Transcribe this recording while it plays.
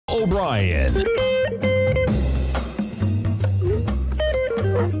O'Brien.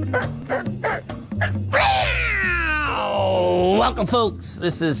 Welcome, folks.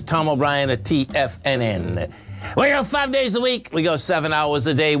 This is Tom O'Brien at TFNN. We go 5 days a week. We go 7 hours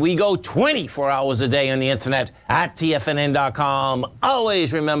a day. We go 24 hours a day on the internet at TFNN.com.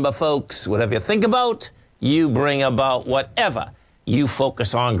 Always remember, folks, whatever you think about, you bring about. Whatever you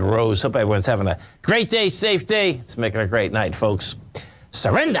focus on grows. Hope everyone's having a great day, safe day. Let's make it a great night, folks.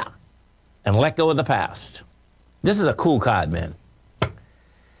 Surrender and let go of the past. This is a cool card, man.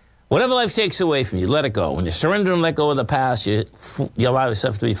 Whatever life takes away from you, let it go. When you surrender and let go of the past, you allow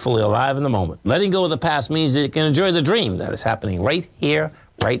yourself to be fully alive in the moment. Letting go of the past means that you can enjoy the dream that is happening right here,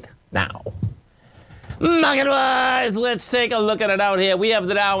 right now. Market-wise, let's take a look at it out here. We have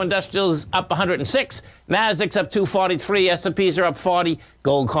the Dow Industrials up 106. Nasdaq's up 243. S&Ps are up 40.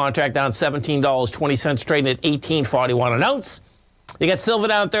 Gold contract down $17.20, trading at $18.41 an ounce. You got silver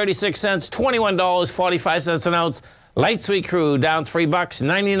down 36 cents, $21.45 an ounce. Light sweet crude down $3,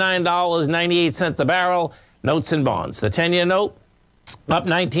 $99.98 a barrel. Notes and bonds. The 10-year note up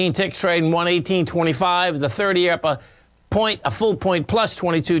 19 ticks, trading 118.25. The 30-year up a full point plus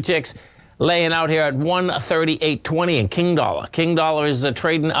 22 ticks, laying out here at 138.20. And King Dollar. King Dollar is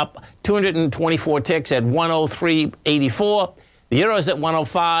trading up 224 ticks at 103.84. The euro is at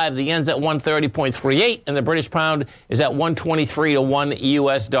 105, the yen's at 130.38, and the British pound is at 123 to 1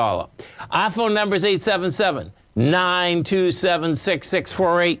 US dollar. Our phone number is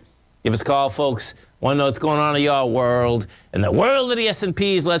 877-927-6648. Give us a call, folks. Want to know what's going on in your world. In the world of the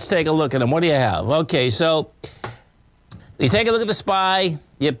S&Ps, let's take a look at them. What do you have? Okay, so you take a look at the SPY.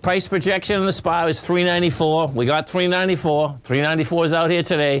 Your price projection on the SPY was 394. We got 394. 394 is out here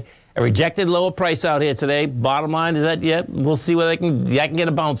today. A rejected lower price out here today. Bottom line is that, yeah, we'll see whether I can get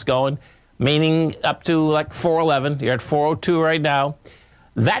a bounce going, meaning up to like 411. You're at 402 right now.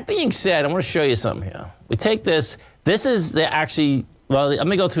 That being said, I want to show you something here. We take this. This is the actually, well, let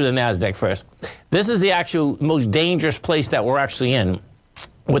me go through the NASDAQ first. This is the actual most dangerous place that we're actually in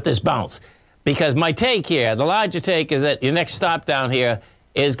with this bounce. Because my take here, the larger take, is that your next stop down here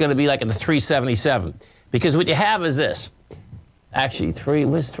is going to be like at the 377. Because what you have is this. Actually,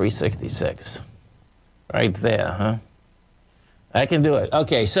 where's 366? Right there, huh? I can do it.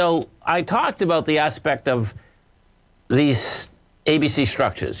 Okay, so I talked about the aspect of these ABC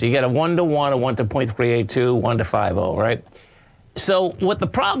structures. You get a 1 to 1, a 1 to 0.382, 1 to 50, right? So what the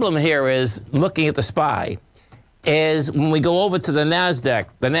problem here is, looking at the SPY, is when we go over to the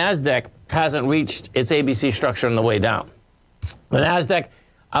NASDAQ hasn't reached its ABC structure on the way down. The NASDAQ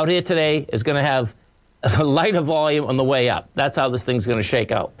out here today is going to have a lighter volume on the way up. That's how this thing's going to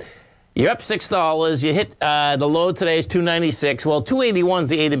shake out. You're up $6. You hit the low today is 296. Well, 281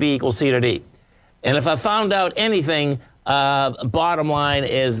 is the A to B equals C to D. And if I found out anything, bottom line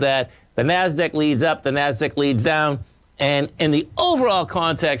is that the NASDAQ leads up, the NASDAQ leads down. And in the overall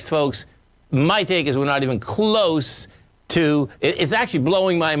context, folks, my take is we're not even close to, it's actually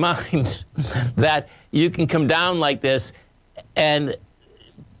blowing my mind that you can come down like this and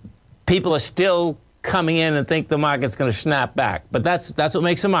people are still coming in and think the market's going to snap back. But that's what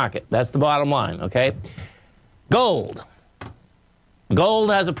makes a market. That's the bottom line, okay? Gold. Gold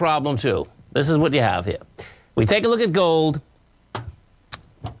has a problem, too. This is what you have here. We take a look at gold.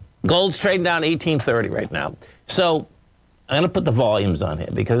 Gold's trading down 1830 right now. So I'm going to put the volumes on here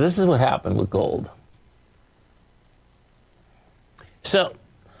because this is what happened with gold. So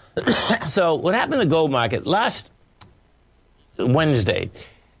what happened in the gold market last Wednesday,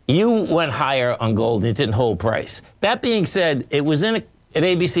 you went higher on gold. It didn't hold price. That being said, it was in an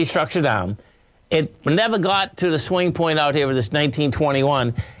ABC structure down. It never got to the swing point out here with this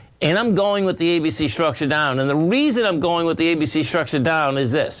 1921. And I'm going with the ABC structure down. And the reason I'm going with the ABC structure down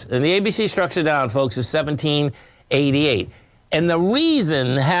is this. And the ABC structure down, folks, is 1788. And the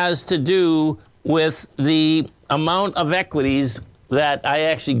reason has to do with the amount of equities that I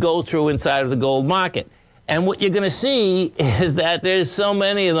actually go through inside of the gold market. And what you're going to see is that there's so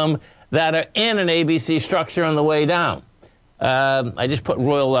many of them that are in an ABC structure on the way down. I just put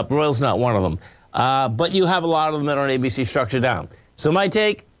Royal up. Royal's not one of them. But you have a lot of them that are an ABC structure down. So my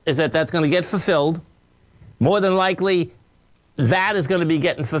take is that that's going to get fulfilled. More than likely, that is going to be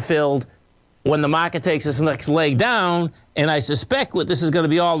getting fulfilled when the market takes its next leg down. And I suspect what this is going to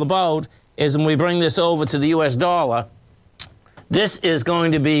be all about is when we bring this over to the US dollar, this is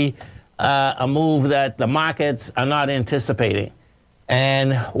going to be a move that the markets are not anticipating.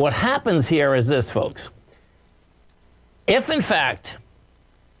 And what happens here is this, folks. If, in fact,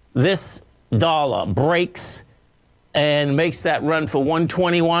 this dollar breaks and makes that run for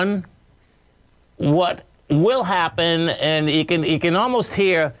 121, what will happen, and you can almost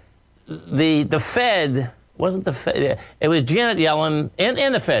hear the Fed, wasn't the Fed, it was Janet Yellen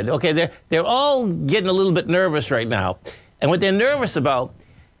and the Fed. Okay, they're all getting a little bit nervous right now. And what they're nervous about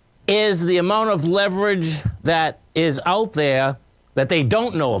is the amount of leverage that is out there that they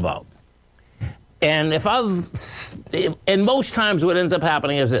don't know about. And most times what ends up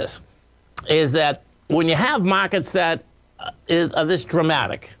happening is this, is that when you have markets that are this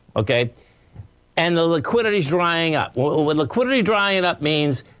dramatic, okay, and the liquidity's drying up. What liquidity drying up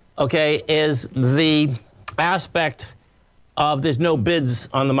means, okay, is the aspect of there's no bids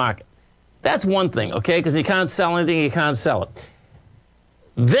on the market. That's one thing, okay, because you can't sell anything, you can't sell it.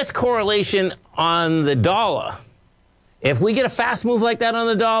 This correlation on the dollar, if we get a fast move like that on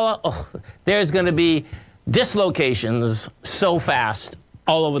the dollar, there's going to be dislocations so fast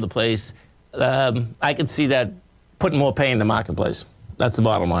all over the place. I can see that putting more pain in the marketplace. That's the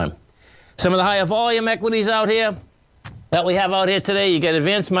bottom line. Some of the higher volume equities out here that we have out here today, you get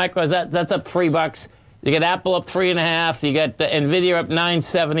Advanced Micros, that's up $3. You get Apple up 3.5. You got NVIDIA up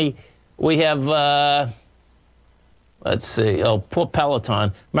 970. We have, let's see, poor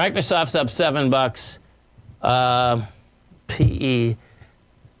Peloton. Microsoft's up $7. PE.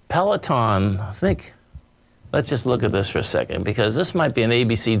 Peloton, I think, let's just look at this for a second, because this might be an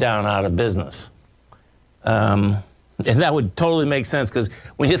ABC down out of business. And that would totally make sense, because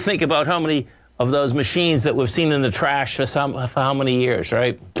when you think about how many of those machines that we've seen in the trash for how many years,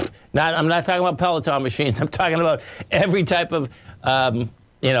 right? I'm not talking about Peloton machines. I'm talking about every type of,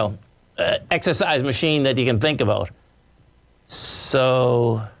 exercise machine that you can think about.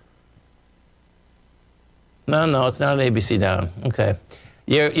 So, no, it's not an ABC down. Okay.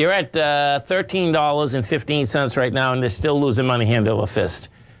 You're at $13.15 right now, and they're still losing money hand over fist.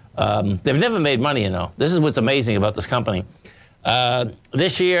 They've never made money, This is what's amazing about this company.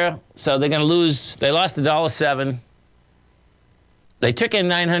 This year, so they're going to lose, they lost $1.07. They took in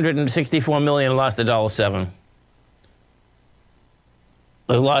 $964 million and lost $1.07.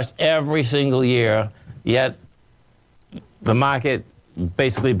 They lost every single year, yet the market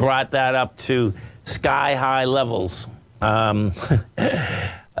basically brought that up to sky-high levels.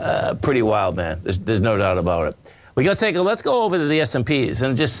 Pretty wild, man. There's no doubt about it. Let's go over to the S&Ps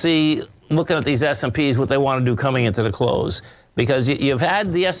and just see, looking at these S&Ps, what they want to do coming into the close. Because you've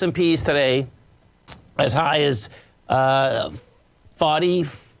had the S&Ps today as high as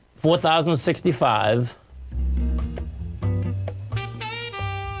 4,065.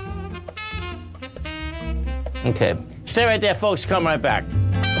 Okay. Stay right there, folks. Come right back.